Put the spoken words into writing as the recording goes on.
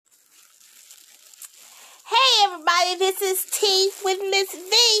everybody, this is T with Miss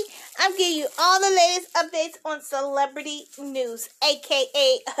V. I'm giving you all the latest updates on celebrity news,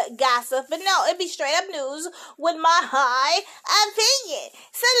 aka gossip. But no, it be straight up news with my high opinion.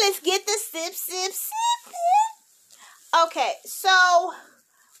 So let's get the sip. Okay, so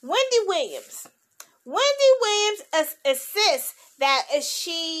Wendy Williams insists that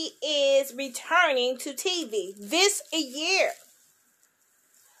she is returning to TV this year.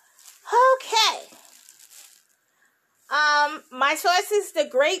 Okay. My source is the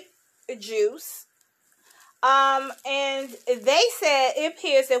grape juice. And they said it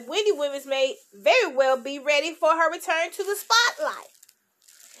appears that Wendy Williams may very well be ready for her return to the spotlight.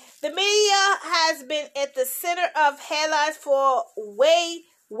 The media has been at the center of headlines for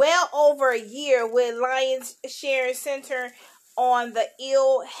well over a year, with Lyons sharing center on the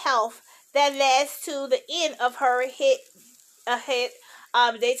ill health that led to the end of her hit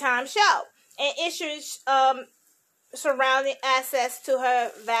daytime show and issues surrounding access to her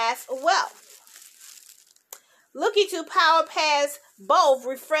vast wealth. Looking to power past both,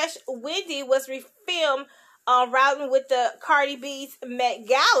 refreshed Wendy was refilmed routing with the Cardi B's Met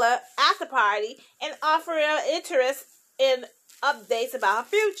Gala after party and offering interest in updates about her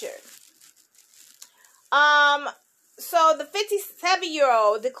future. So the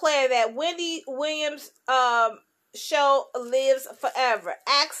 57-year-old declared that Wendy Williams' show lives forever.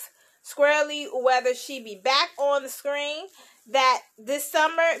 Asked squarely whether she be back on the screen that this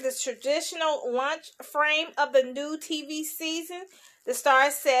summer, the traditional launch frame of the new TV season, the star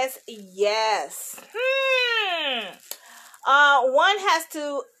says yes. One has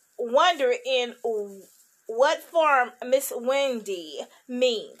to wonder in what form Miss Wendy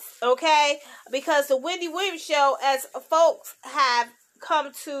means, okay? Because the Wendy Williams show, as folks have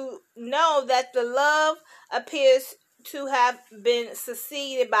come to know, that the love appears to have been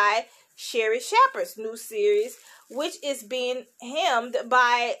succeeded by Sherri Shepherd's new series, which is being helmed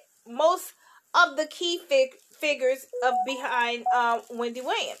by most of the key figures behind Wendy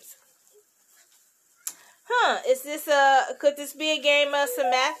Williams. Is this could this be a game of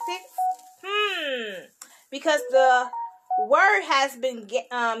semantics? Because the word has been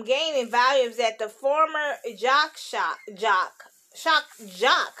gaining volumes that the former shock jock,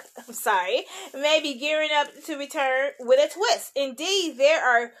 may be gearing up to return with a twist. Indeed, there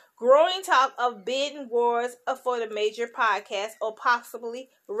are growing talk of bidding wars for the major podcast or possibly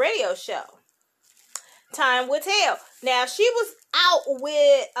radio show. Time will tell. Now, she was out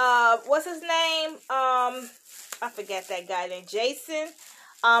with what's his name? I forget that guy named Jason.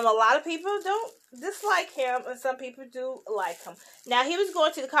 A lot of people don't dislike him, and some people do like him. Now, he was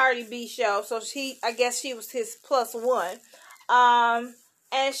going to the Cardi B show, so I guess she was his plus one.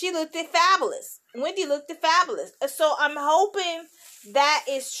 And she looked fabulous. Wendy looked fabulous. So I'm hoping that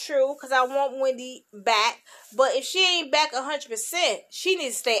is true, because I want Wendy back. But if she ain't back 100%, she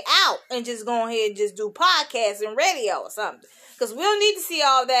needs to stay out and just go ahead and just do podcasts and radio or something. Because we don't need to see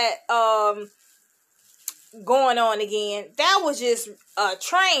all that going on again. That was just a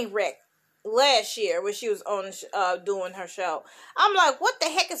train wreck last year when she was on doing her show. I'm like, what the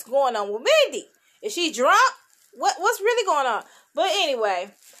heck is going on with Wendy? Is she drunk? What's really going on? But anyway,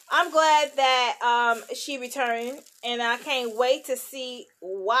 I'm glad that she returned, and I can't wait to see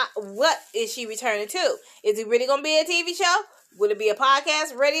what is she returning to. Is it really gonna be a TV show? Will it be a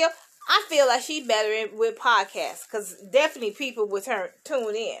podcast, radio? I feel like she's better with podcasts, because definitely people will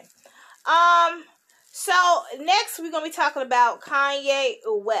tune in. So next we're gonna be talking about Kanye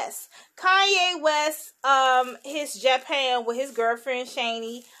West. Kanye West, his Japan with his girlfriend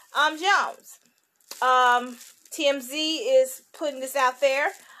Shani Jones. TMZ is putting this out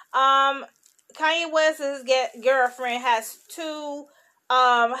there. Kanye West's girlfriend has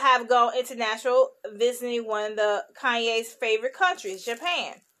have gone international, visiting one of Kanye's favorite countries,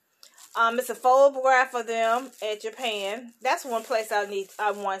 Japan. It's a photograph of them at Japan. That's one place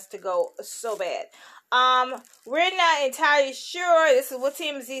I want to go so bad. We're not entirely sure. This is what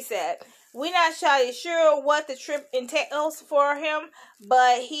TMZ said. We're not entirely sure what the trip entails for him,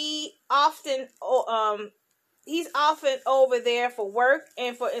 but he's often over there for work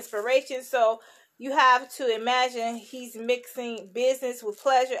and for inspiration. So you have to imagine he's mixing business with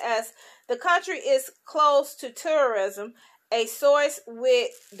pleasure, as the country is close to tourism. A source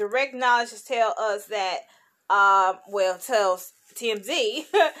with direct knowledge tells us that, tells TMZ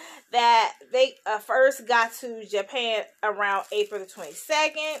that they first got to Japan around April the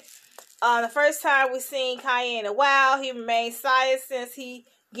 22nd. The first time we seen Kanye in a while, he remained silent since he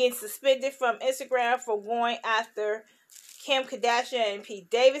getting suspended from Instagram for going after Kim Kardashian and Pete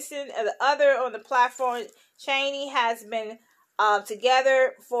Davidson. And the other on the platform, Shani, has been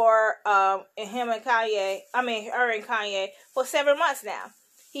together for her and Kanye for 7 months now.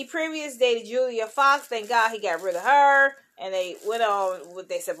 He previously dated Julia Fox. Thank God he got rid of her, and they went on with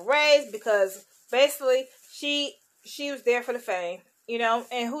their separate ways because basically she was there for the fame,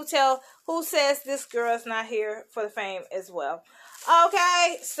 And who says this girl is not here for the fame as well?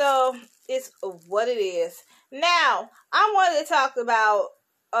 Okay, so it's what it is. Now I wanted to talk about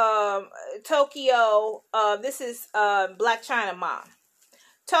Tokyo. This is Blac Chyna mom.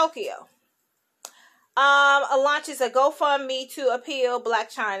 Tokyo launches a GoFundMe to appeal Blac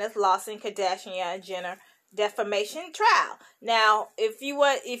Chyna's loss in Kardashian-Jenner defamation trial. Now, if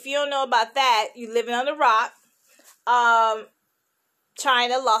you don't know about that, you living on the rock.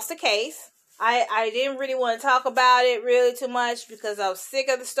 Chyna lost the case. I didn't really want to talk about it really too much because I was sick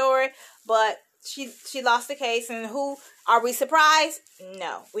of the story, but she lost the case, and who are we surprised?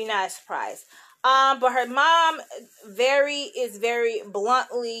 No, we're not surprised. But her mom is very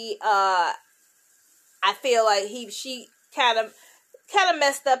bluntly, I feel like she kind of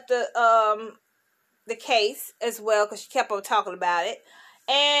messed up the case as well because she kept on talking about it,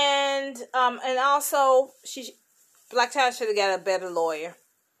 and also Blac Chyna should have got a better lawyer.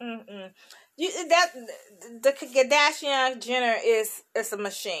 The Kardashian-Jenner is a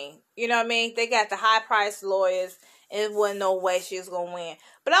machine. You know what I mean? They got the high priced lawyers, and it wasn't no way she was gonna win.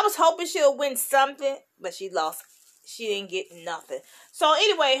 But I was hoping she'll win something, but she lost. She didn't get nothing. So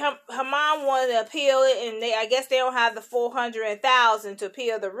anyway, her mom wanted to appeal it, and I guess they don't have the $400,000 to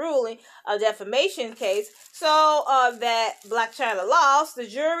appeal the ruling of defamation case. So that Blac Chyna lost. The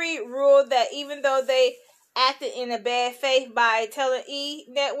jury ruled that even though they acted in a bad faith by telling E!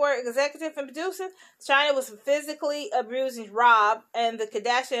 Network executive and producer, Chyna was physically abusing Rob, and the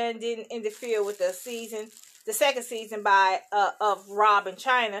Kardashian didn't interfere with the second season of Rob and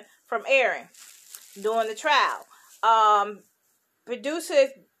Chyna from airing during the trial.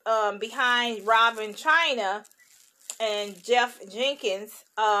 Producers behind Rob and Chyna and Jeff Jenkins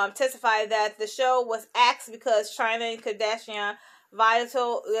testified that the show was axed because Chyna and Kardashian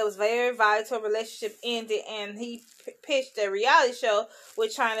very vital relationship ended, and he pitched a reality show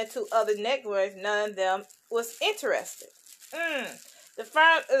with Chyna to other networks. None of them was interested. The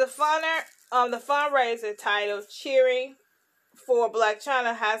fundraiser titled "Cheering for Blac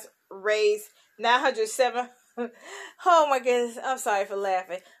Chyna" has raised 907. Oh my goodness! I'm sorry for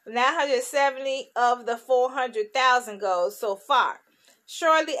laughing. 970 of the 400,000 goals so far.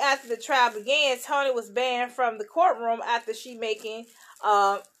 Shortly after the trial began, Toni was banned from the courtroom after she making,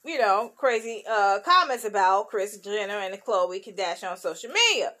 crazy comments about Kris Jenner and Khloe Kardashian on social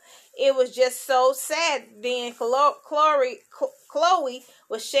media. It was just so sad. Then Khloe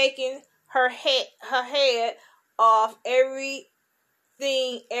was shaking her head off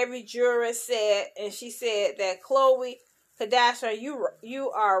everything every juror said, and she said that Khloe Kardashian, you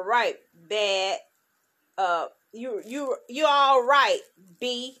are right, bad. You all right,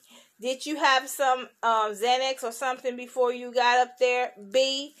 B. Did you have some Xanax or something before you got up there,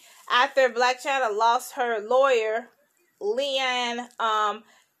 B? After Blac Chyna lost, her lawyer, Leanne,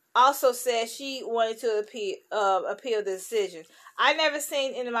 also said she wanted to appeal the decision. I never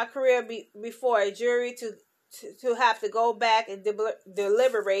seen in my career before a jury to have to go back and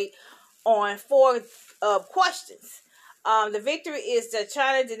deliberate on 4 questions. The victory is that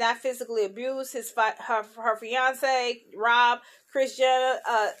Chyna did not physically abuse her fiance, Rob. Kris Jenner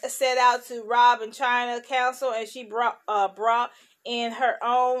set out to Rob and Chyna counsel, and she brought in her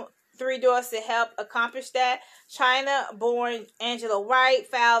own 3 daughters to help accomplish that. Chyna-born Angela White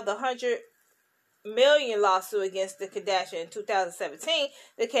filed the $100 million lawsuit against the Kardashians in 2017.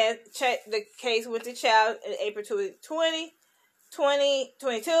 The case went to trial in April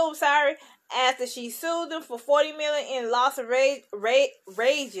 2022. After she sued them for $40 million in loss of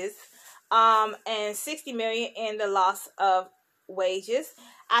wages, and $60 million in the loss of wages.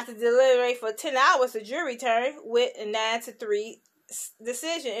 After deliberating for 10 hours, the jury returned with a 9-3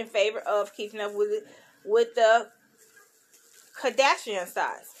 decision in favor of keeping up with the Kardashian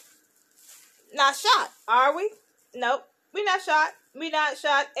stars. Not shocked, are we? Nope, we're not shocked. We're not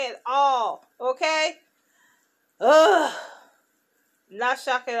shocked at all. Okay? Ugh. Not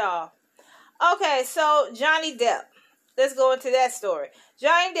shocked at all. Okay, so Johnny Depp. Let's go into that story.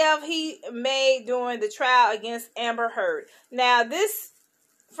 Johnny Depp, he made during the trial against Amber Heard. Now,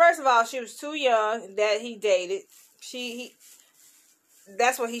 first of all, she was too young that he dated.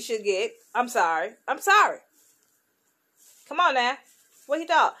 That's what he should get. I'm sorry. Come on now. What he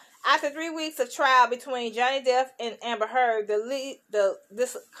thought? After 3 weeks of trial between Johnny Depp and Amber Heard,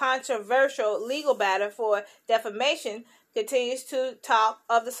 this controversial legal battle for defamation continues to talk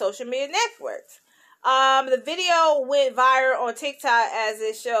of the social media networks. The video went viral on TikTok as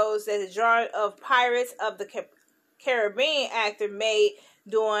it shows that the drawing of Pirates of the Caribbean actor made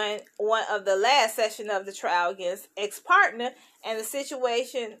during one of the last session of the trial against ex-partner, and the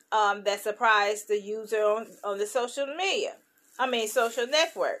situation that surprised the user on the social network.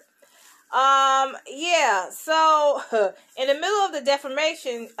 So in the middle of the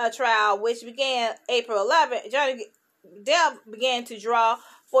defamation trial, which began April 11th, Johnny Depp began to draw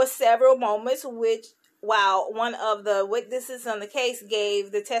for several moments, while one of the witnesses on the case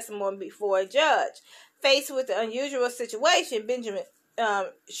gave the testimony before a judge. Faced with the unusual situation, Benjamin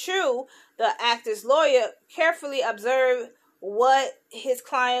Chew, the actor's lawyer, carefully observed what his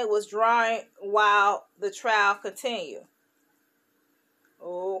client was drawing while the trial continued.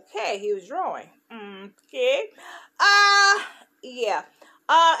 Okay, he was drawing. Okay.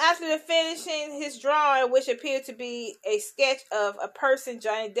 After finishing his drawing, which appeared to be a sketch of a person,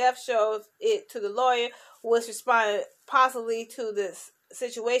 Johnny Depp showed it to the lawyer, which responded positively to this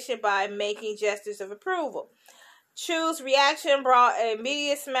situation by making gestures of approval. Chew's reaction brought an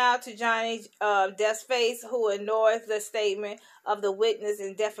immediate smile to Johnny Depp's face, who ignored the statement of the witness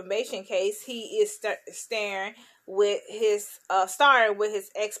in defamation case. He is starring with his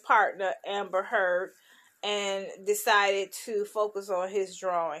ex-partner Amber Heard, and decided to focus on his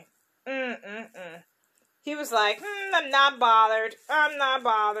drawing. He was like, I'm not bothered. I'm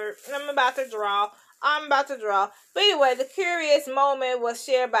about to draw. But anyway, the curious moment was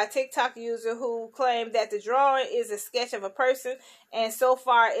shared by a TikTok user who claimed that the drawing is a sketch of a person, and so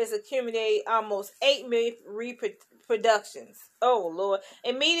far is accumulated almost 8 million reproductions. Oh, Lord.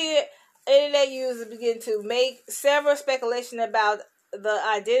 Immediate internet users begin to make several speculations about the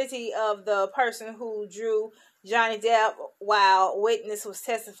identity of the person who drew Johnny Depp while witness was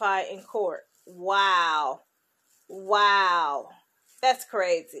testifying in court. Wow. That's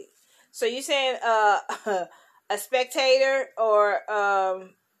crazy. So you saying a spectator or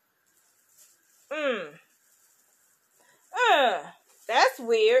that's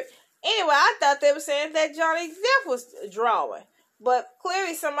weird. Anyway, I thought they were saying that Johnny Depp was drawing, but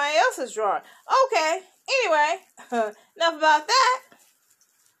clearly somebody else is drawing. Okay. Anyway, enough about that.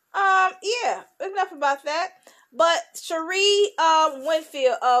 Enough about that. But Cherie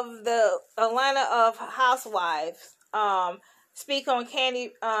Winfield of the Atlanta Housewives speak on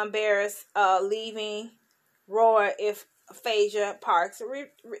Kandi Barrett's leaving Roar if Phaedra Parks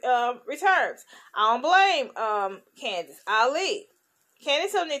returns. I don't blame Candace. I'll leave.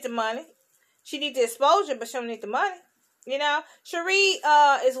 Candace don't need the money. She need the exposure, but she don't need the money. You know, Cherie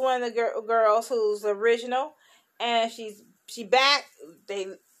is one of the girls who's original, and she back. They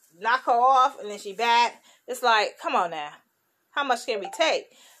knock her off, and then she back. It's like, come on now, how much can we take?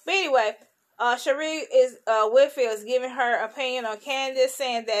 But anyway, Cherie Winfield is giving her opinion on Candace,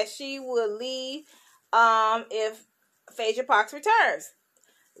 saying that she will leave if Phaedra Parks returns.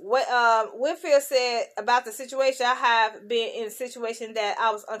 What Winfield said about the situation: I have been in a situation that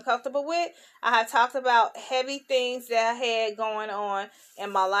I was uncomfortable with. I have talked about heavy things that I had going on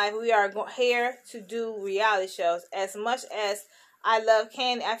in my life. We are here to do reality shows. As much as I love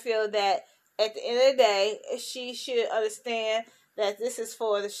Kandi, I feel that at the end of the day, she should understand that this is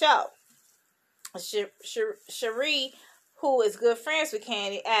for the show. Cherie, who is good friends with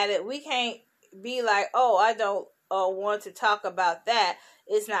Kandi, added, "We can't be like, oh, I don't want to talk about that.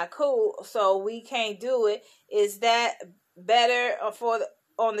 It's not cool, so we can't do it. Is that better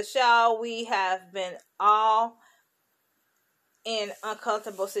on the show? We have been all in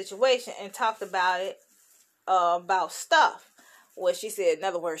uncomfortable situation and talked about it, about stuff." Well, she said, in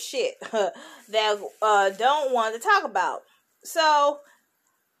other words, shit that don't want to talk about. So,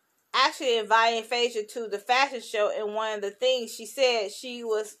 actually inviting Phaedra to the fashion show, and one of the things she said, she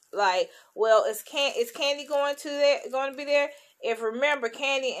was like, "Well, is Kandi going to be there?" If remember,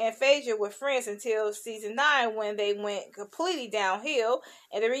 Kandi and Phaedra were friends until season 9, when they went completely downhill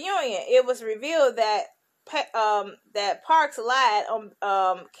in the reunion. It was revealed that Parks lied on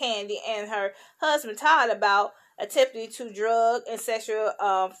Kandi and her husband Todd about attempting to drug and sexual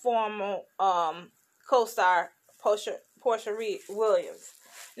former co-star Portia Williams.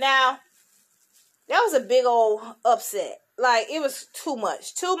 Now, that was a big old upset. Like, it was too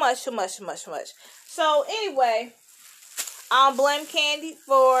much. So, anyway, I don't blame Kandi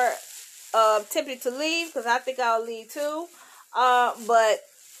for attempting to leave, because I think I'll leave too. But,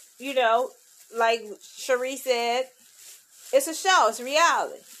 you know, like Cherie said, it's a show. It's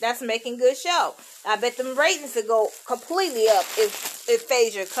reality. That's making good show. I bet them ratings will go completely up if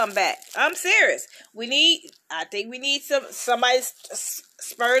Phaedra come back. I'm serious. I think we need somebody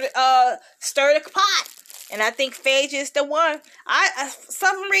stir the pot And I think Phaedra is the one. I for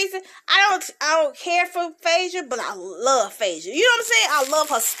some reason I don't care for Phaedra, but I love Phaedra. You know what I'm saying? I love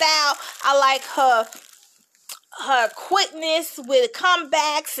her style. I like her quickness with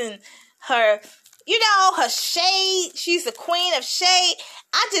comebacks and her, you know, her shade. She's the queen of shade.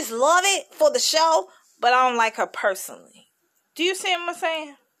 I just love it for the show, but I don't like her personally. Do you see what I'm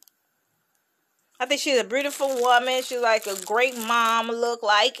saying? I think she's a beautiful woman. She's like a great mom look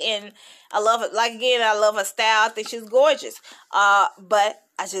like, and I love it. Like, again, I love her style. I think she's gorgeous. But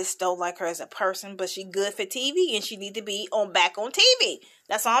I just don't like her as a person. But she good for TV, and she need to be back on TV.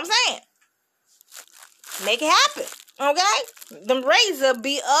 That's all I'm saying. Make it happen, okay? Them ratings will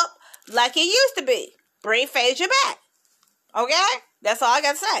be up like it used to be. Bring Phaedra back, okay? That's all I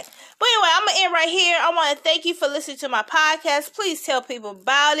got to say. But anyway, I'm going to end right here. I want to thank you for listening to my podcast. Please tell people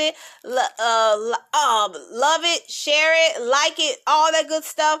about it. Love it, share it, like it, all that good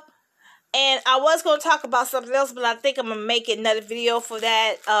stuff. And I was going to talk about something else, but I think I'm going to make another video for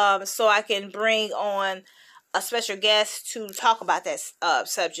that so I can bring on a special guest to talk about that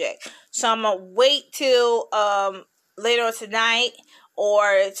subject. So I'm going to wait till later on tonight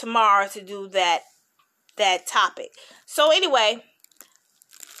or tomorrow to do that topic. So anyway,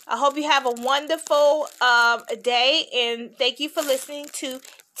 I hope you have a wonderful day, and thank you for listening to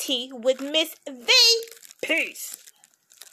Tea with Miss V. Peace.